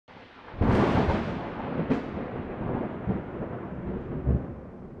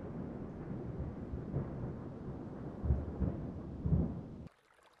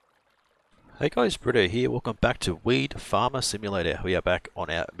Hey guys, Britto here. Welcome back to Weed Farmer Simulator. We are back on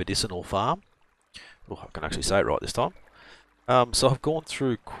our medicinal farm. Oh, I can actually say it right this time. So I've gone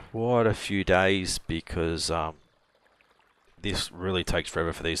through quite a few days because this really takes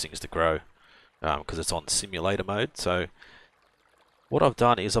forever for these things to grow because it's on simulator mode. So what I've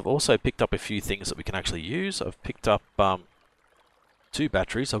done is I've also picked up a few things that we can actually use. I've picked up 2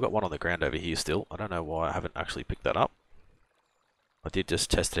 batteries. I've got one on the ground over here still. I don't know why I haven't actually picked that up. I did just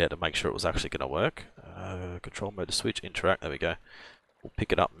test it out to make sure it was actually going to work. Control mode to switch, interact, there we go. We'll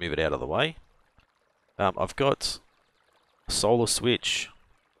pick it up and move it out of the way. I've got a solar switch,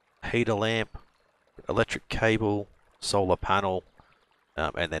 heater lamp, electric cable, solar panel,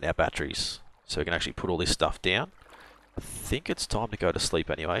 and then our batteries. So we can actually put all this stuff down. I think it's time to go to sleep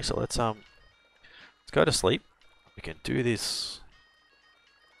anyway, so let's go to sleep. We can do this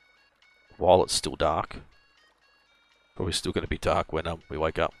while it's still dark. Probably still going to be dark when we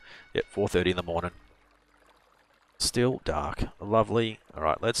wake up. Yep, 4:30 in the morning. Still dark. Lovely.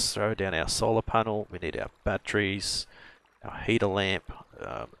 Alright, let's throw down our solar panel. We need our batteries, our heater lamp,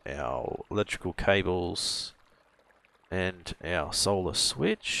 our electrical cables, and our solar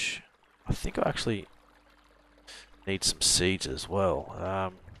switch. I think I actually need some seeds as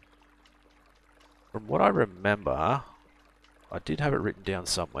well. From what I remember, I did have it written down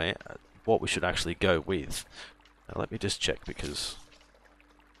somewhere, what we should actually go with. Now let me just check because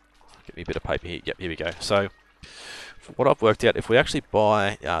get me a bit of paper here. Yep, here we go. So for what I've worked out, if we actually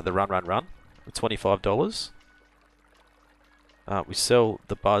buy the Run for $25, we sell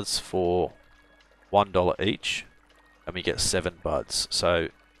the buds for $1 each, and we get 7 buds. So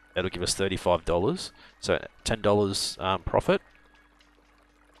it'll give us $35. So $10 profit.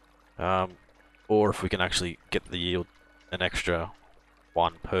 Or if we can actually get the yield an extra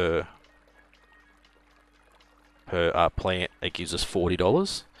 1 per plant, it gives us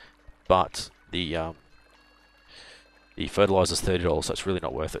 $40, but the fertilizer is $30, so it's really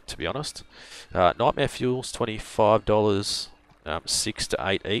not worth it, to be honest. Nightmare fuels $25, 6 to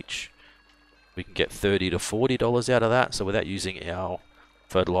 8 each. We can get $30 to $40 out of that. So without using our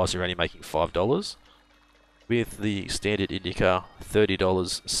fertilizer, you're only making $5. With the standard indica,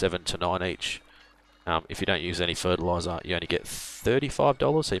 $30, 7 to 9 each. If you don't use any fertilizer, you only get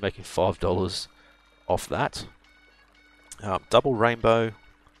 $35, so you're making $5 off that. Double rainbow,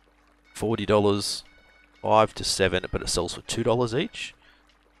 $40, 5 to 7, but it sells for $2 each.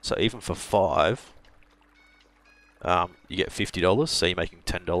 So even for 5, you get $50, so you're making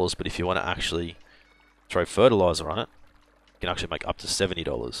 $10. But if you want to actually throw fertilizer on it, you can actually make up to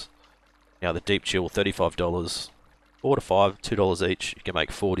 $70. Now the deep chill, $35, 4 to 5, $2 each. You can make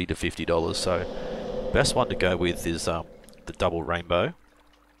 $40 to $50. So best one to go with is the double rainbow.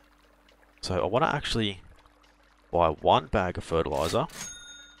 So I want to actually buy 1 bag of fertilizer,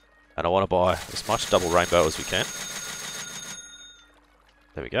 and I want to buy as much double rainbow as we can.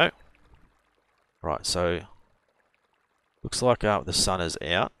 There we go. Right, so looks like the sun is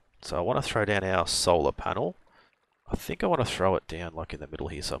out, so I want to throw down our solar panel. I think I want to throw it down like in the middle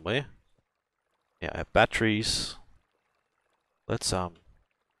here somewhere. Now our batteries, let's turn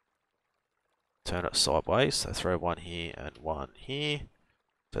it sideways, so throw 1 here and 1 here,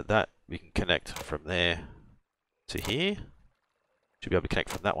 so that we can connect from there to here. Should be able to connect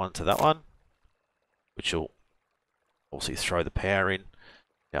from that one to that one, which will obviously throw the power in.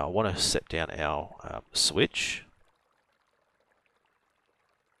 Now I want to set down our switch,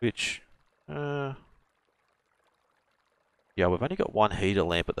 which yeah, we've only got 1 heater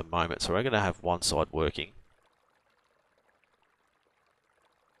lamp at the moment, so we're going to have one side working.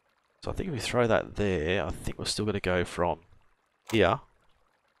 So I think if we throw that there, I think we're still going to go from here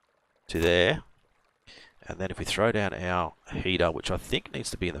to there. And then if we throw down our heater, which I think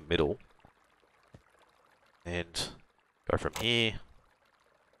needs to be in the middle, and go from here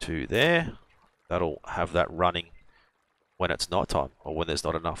to there, that'll have that running when it's nighttime or when there's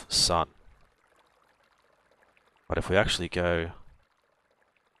not enough sun. But if we actually go,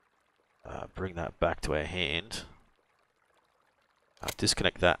 bring that back to our hand,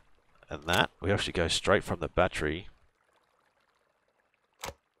 disconnect that and that, we actually go straight from the battery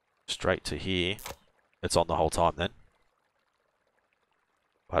straight to here. It's on the whole time then.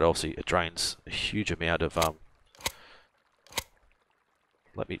 But obviously it drains a huge amount of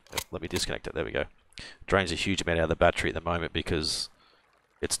let me disconnect it, there we go. Drains a huge amount out of the battery at the moment because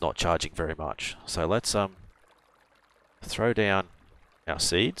it's not charging very much. So let's throw down our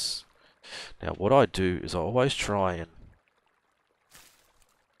seeds. Now what I do is I always try and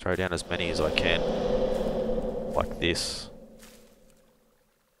throw down as many as I can, like this.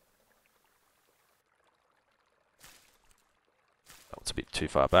 It's a bit too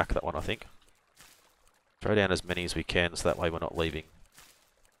far back, that one, I think. Throw down as many as we can, so that way we're not leaving,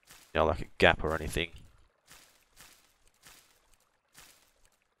 you know, like a gap or anything.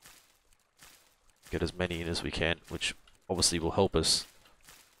 Get as many in as we can, which obviously will help us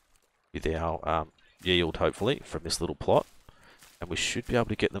with our yield, hopefully, from this little plot. And we should be able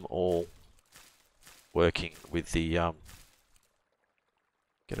to get them all working with the...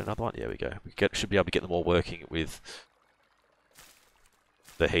 get another one? Yeah, we go. Should be able to get them all working with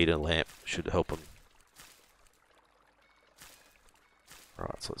the heater lamp. Should help them.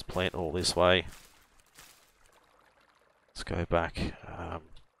 Right, so let's plant all this way. Let's go back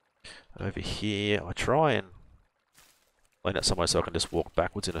over here. I try and land it somewhere so I can just walk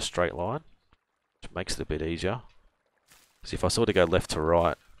backwards in a straight line, which makes it a bit easier. Because if I sort of go left to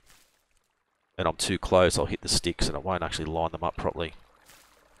right and I'm too close, I'll hit the sticks and it won't actually line them up properly.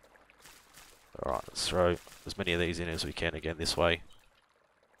 Alright, let's throw as many of these in as we can again this way.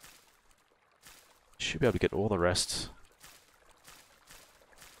 Should be able to get all the rest.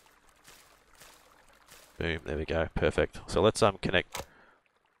 Boom, there we go, perfect. So let's connect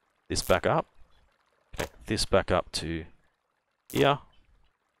this back up. Connect this back up to here.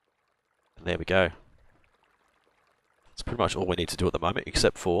 And there we go. That's pretty much all we need to do at the moment,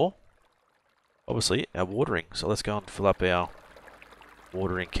 except for, obviously, our watering. So let's go and fill up our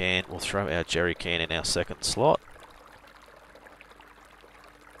watering can. We'll throw our jerry can in our second slot.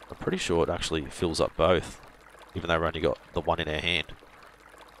 I'm pretty sure it actually fills up both, even though we've only got the one in our hand.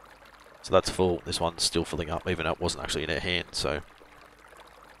 So that's full. This one's still filling up, even though it wasn't actually in our hand. So,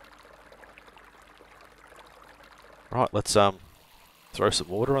 right, let's throw some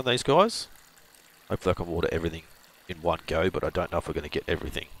water on these guys. Hopefully I can water everything in one go, but I don't know if we're going to get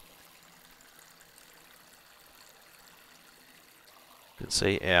everything. You can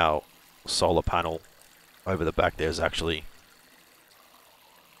see our solar panel over the back there is actually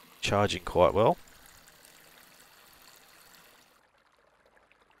charging quite well.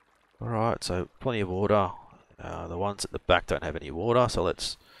 Alright, so plenty of water. The ones at the back don't have any water, so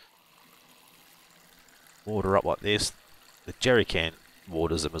let's water up like this. The jerry can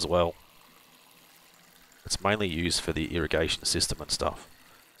waters them as well. It's mainly used for the irrigation system and stuff.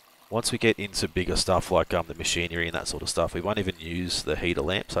 Once we get into bigger stuff like the machinery and that sort of stuff, we won't even use the heater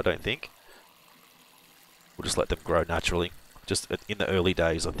lamps, I don't think. We'll just let them grow naturally. Just in the early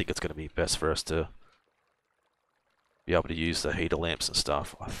days, I think it's going to be best for us to be able to use the heater lamps and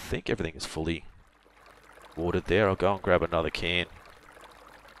stuff. I think everything is fully watered there. I'll go and grab another can.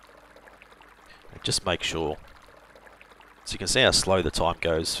 And just make sure. So you can see how slow the time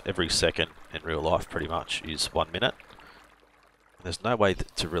goes. Every second in real life pretty much is 1 minute. And there's no way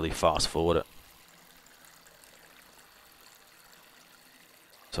to really fast forward it.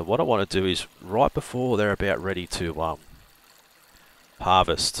 So what I want to do is right before they're about ready to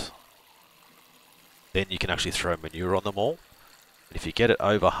harvest, then you can actually throw manure on them all. And if you get it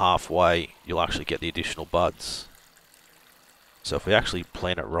over halfway, you'll actually get the additional buds. So if we actually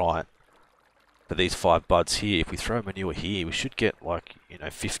plant it right, for these 5 buds here, if we throw manure here, we should get like,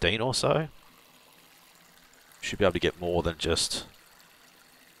 15 or so. Should be able to get more than just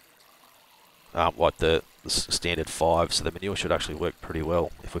like the standard 5. So the manure should actually work pretty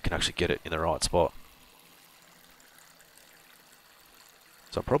well if we can actually get it in the right spot.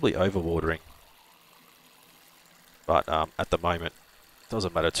 So I'm probably overwatering. But at the moment, it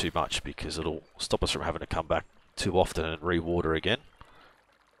doesn't matter too much because it'll stop us from having to come back too often and re-water again.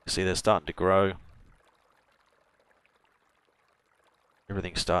 See, they're starting to grow.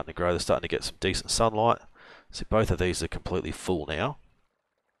 Everything's starting to grow. They're starting to get some decent sunlight. See, both of these are completely full now.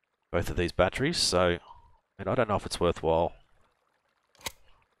 Both of these batteries. So, and I don't know if it's worthwhile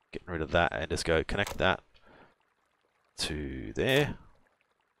getting rid of that and just go connect that to there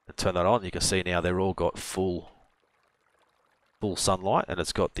and turn that on. You can see now they're all got full sunlight, and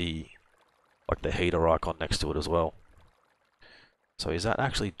it's got the heater icon next to it as well. So is that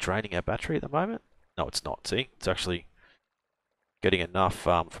actually draining our battery at the moment? No, it's not. See, it's actually getting enough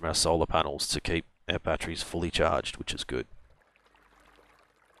from our solar panels to keep our batteries fully charged, which is good.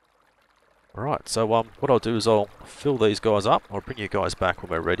 Alright, so what I'll do is I'll fill these guys up. I'll bring you guys back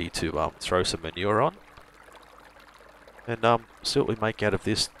when we're ready to throw some manure on. And see what we make out of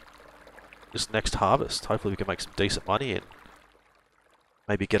this next harvest. Hopefully we can make some decent money and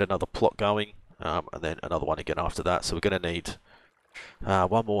maybe get another plot going, and then another one again after that. So we're going to need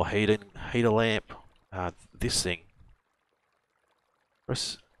one more heater lamp. This thing.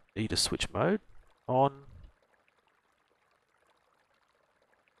 Press E to switch mode. On.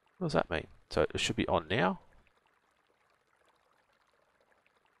 What does that mean? So it should be on now.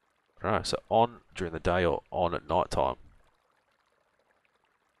 Alright, so on during the day or on at night time.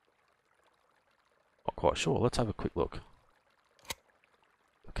 Not quite sure. Let's have a quick look.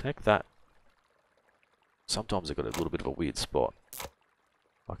 Connect that. Sometimes they've got a little bit of a weird spot.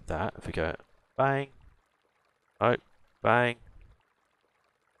 Like that. If we go bang. Oh, bang.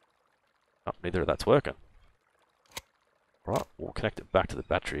 Oh, neither of that's working. Right, we'll connect it back to the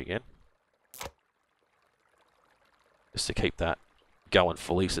battery again. Just to keep that going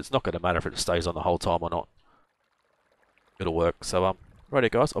fully, so it's not going to matter if it stays on the whole time or not. It'll work. So, righty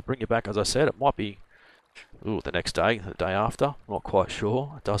guys, I'll bring you back as I said. It might be the next day, the day after. Not quite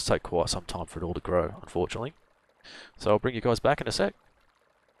sure. It does take quite some time for it all to grow, unfortunately. So I'll bring you guys back in a sec.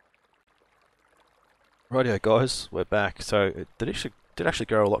 Rightio guys, we're back. So it did actually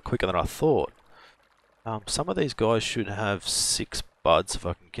grow a lot quicker than I thought. Some of these guys should have 6 buds if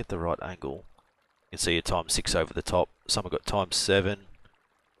I can get the right angle. You can see a times 6 over the top. Some have got times 7.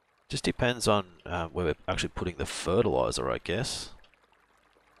 Just depends on where we're actually putting the fertilizer, I guess.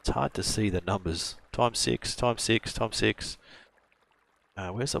 It's hard to see the numbers. Times 6, times 6, times 6.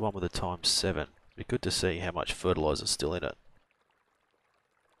 Where's the one with the times 7? Be good to see how much fertilizer is still in it.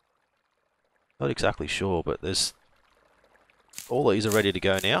 Not exactly sure, but there's all these are ready to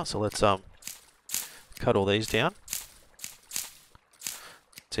go now. So let's cut all these down.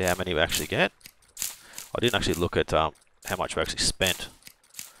 See how many we actually get. I didn't actually look at how much we actually spent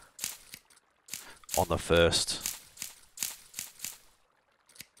on the first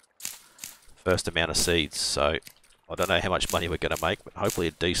amount of seeds, so I don't know how much money we're going to make, but hopefully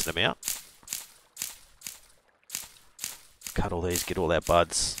a decent amount. Cut all these, get all our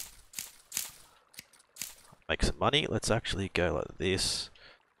buds, make some money. Let's actually go like this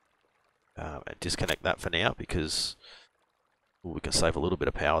and disconnect that for now because we can save a little bit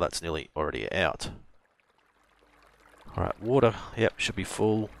of power. That's nearly already out. Alright, water, yep, should be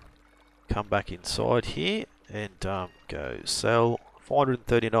full. Come back inside here and go sell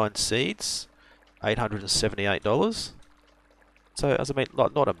 439 seeds, $878. So as I mean,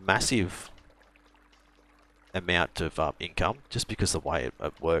 not a massive amount of income, just because of the way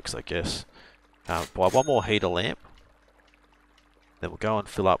it works, I guess. Buy one more heater lamp, then we'll go and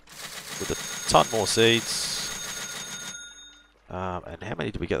fill up with a ton more seeds. And how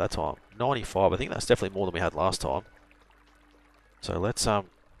many did we get that time? 95. I think that's definitely more than we had last time. So let's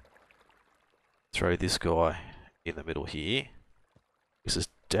throw this guy in the middle here. This is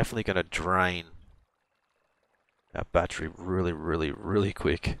definitely going to drain our battery really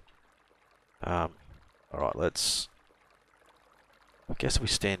quick. Alright, let's... I guess we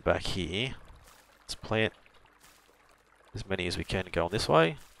stand back here. Let's plant as many as we can going this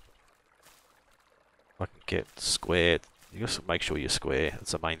way. If I can get squared. You just make sure you're square.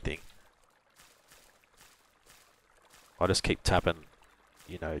 That's the main thing. I just keep tapping,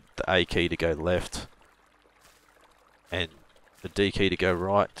 you know, the A key to go left and the D key to go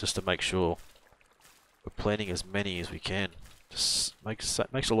right, just to make sure we're planting as many as we can. Just makes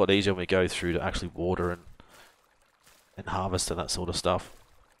it a lot easier when we go through to actually water and harvest and that sort of stuff.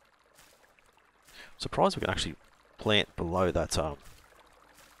 Surprised we can actually plant below that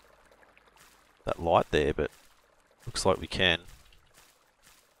that light there, but looks like we can.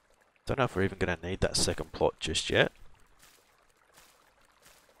 Don't know if we're even going to need that second plot just yet.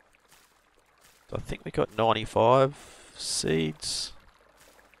 So I think we got 95 seeds.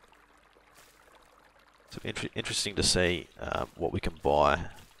 So interesting to see what we can buy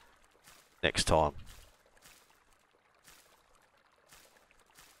next time.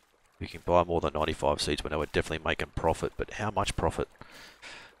 We can buy more than 95 seeds. We know we're definitely making profit, but how much profit?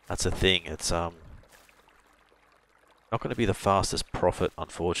 That's the thing. It's not going to be the fastest profit,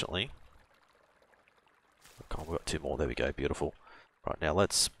 unfortunately. Okay, we've got 2 more. There we go. Beautiful. Right, now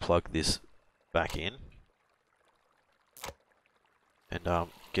let's plug this back in and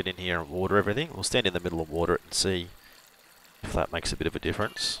get in here and water everything. We'll stand in the middle and water it and see if that makes a bit of a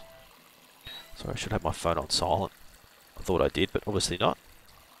difference. So I should have my phone on silent. I thought I did, but obviously not.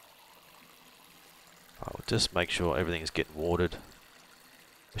 I'll just make sure everything is getting watered.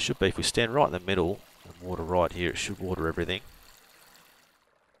 It should be, if we stand right in the middle and water right here, it should water everything.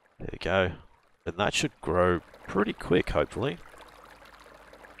 There we go. And that should grow pretty quick, hopefully.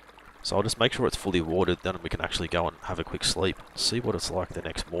 So I'll just make sure it's fully watered, then we can actually go and have a quick sleep, see what it's like the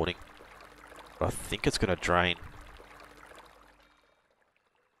next morning. But I think it's going to drain.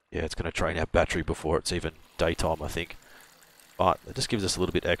 Yeah, it's going to drain our battery before it's even daytime, I think. But it just gives us a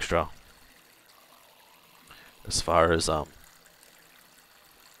little bit extra as far as I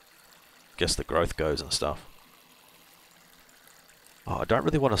guess the growth goes and stuff. Oh, I don't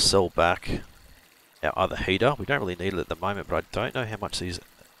really want to sell back our other heater. We don't really need it at the moment, but I don't know how much these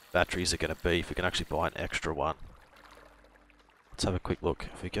batteries are going to be if we can actually buy an extra one. Let's have a quick look.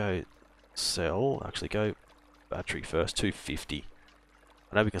 If we go sell. Actually, go battery first. 250.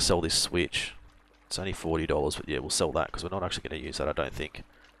 I know we can sell this switch. It's only $40, but yeah, we'll sell that because we're not actually going to use that, I don't think.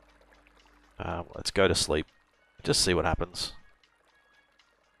 Let's go to sleep. Just see what happens.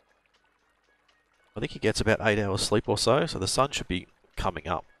 I think he gets about 8 hours sleep or so, so the sun should be coming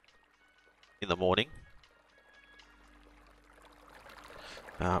up in the morning.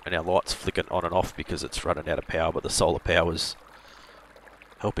 And our light's flicking on and off because it's running out of power, but the solar power is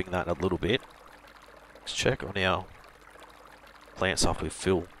helping that a little bit. Let's check on our plants after we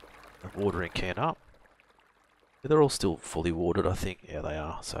fill the watering can up. Yeah, they're all still fully watered, I think. Yeah, they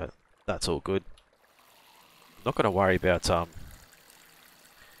are, so that's all good. I'm not going to worry about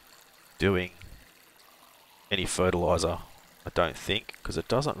doing any fertilizer, I don't think, because it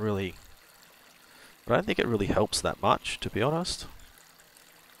doesn't really... I don't think it really helps that much, to be honest.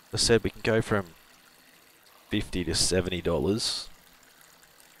 As I said, we can go from $50 to $70.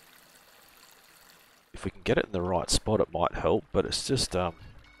 If we can get it in the right spot, it might help, but it's just, yeah,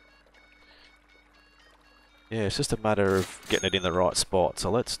 it's just a matter of getting it in the right spot. So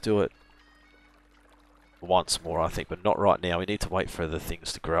let's do it once more, I think, but not right now. We need to wait for the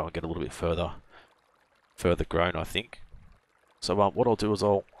things to grow and get a little bit further grown, I think. So what I'll do is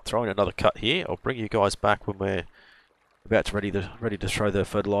I'll throw in another cut here. I'll bring you guys back when we're about to ready to throw the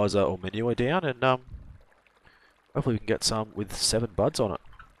fertilizer or manure down, and hopefully we can get some with 7 buds on it.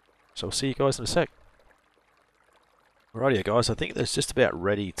 So we'll see you guys in a sec. Alrighty guys, I think that's just about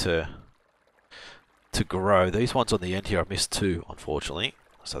ready to grow. These ones on the end here I missed 2, unfortunately,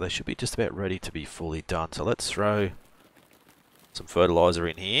 so they should be just about ready to be fully done. So let's throw some fertilizer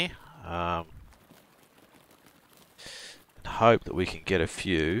in here and hope that we can get a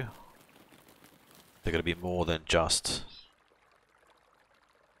few. They're going to be more than just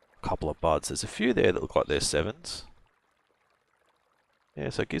a couple of buds. There's a few there that look like they're 7s. Yeah,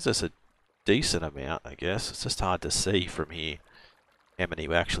 so it gives us a decent amount, I guess. It's just hard to see from here how many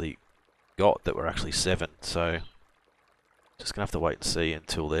we actually got that were actually 7. So just going to have to wait and see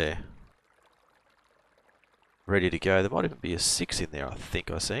until they're ready to go. There might even be a 6 in there, I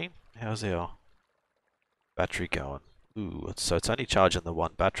think I've seen. How's our battery going? Ooh, so it's only charging the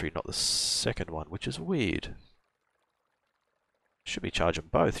one battery, not the second one, which is weird. Should be charging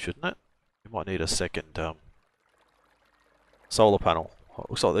both, shouldn't it? We might need a second solar panel. Oh,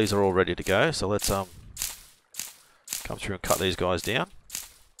 looks like these are all ready to go, so let's come through and cut these guys down.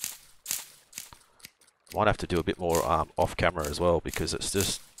 Might have to do a bit more off camera as well, because it's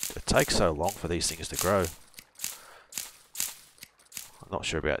just, it takes so long for these things to grow. I'm not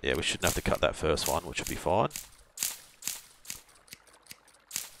sure about, yeah, we shouldn't have to cut that first one, which will be fine.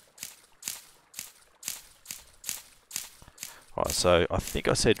 Right, so I think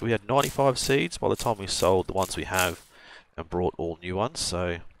I said we had 95 seeds by the time we sold the ones we have and brought all new ones.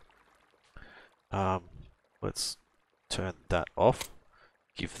 So let's turn that off,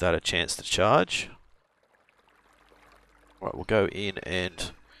 give that a chance to charge. Right, we'll go in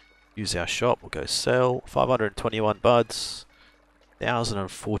and use our shop. We'll go sell 521 buds,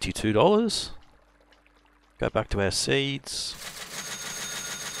 $1,042. Go back to our seeds,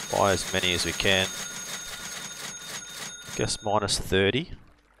 buy as many as we can. Guess minus 30,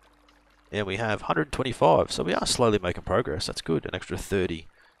 and we have 125, so we are slowly making progress. That's good. An extra 30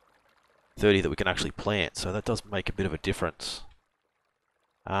 that we can actually plant, so that does make a bit of a difference.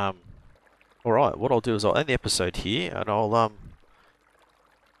 Alright, what I'll do is I'll end the episode here, and I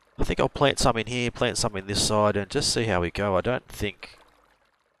think I'll plant some in here, plant some in this side, and just see how we go. I don't think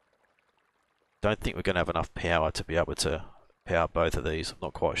we're going to have enough power to be able to power both of these. I'm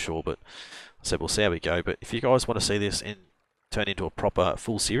not quite sure, but so we'll see how we go. But if you guys want to see this turn into a proper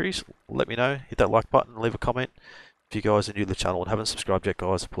full series, let me know. Hit that like button, leave a comment. If you guys are new to the channel and haven't subscribed yet,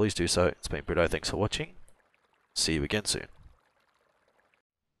 guys, please do so. It's been Britto. Thanks for watching. See you again soon.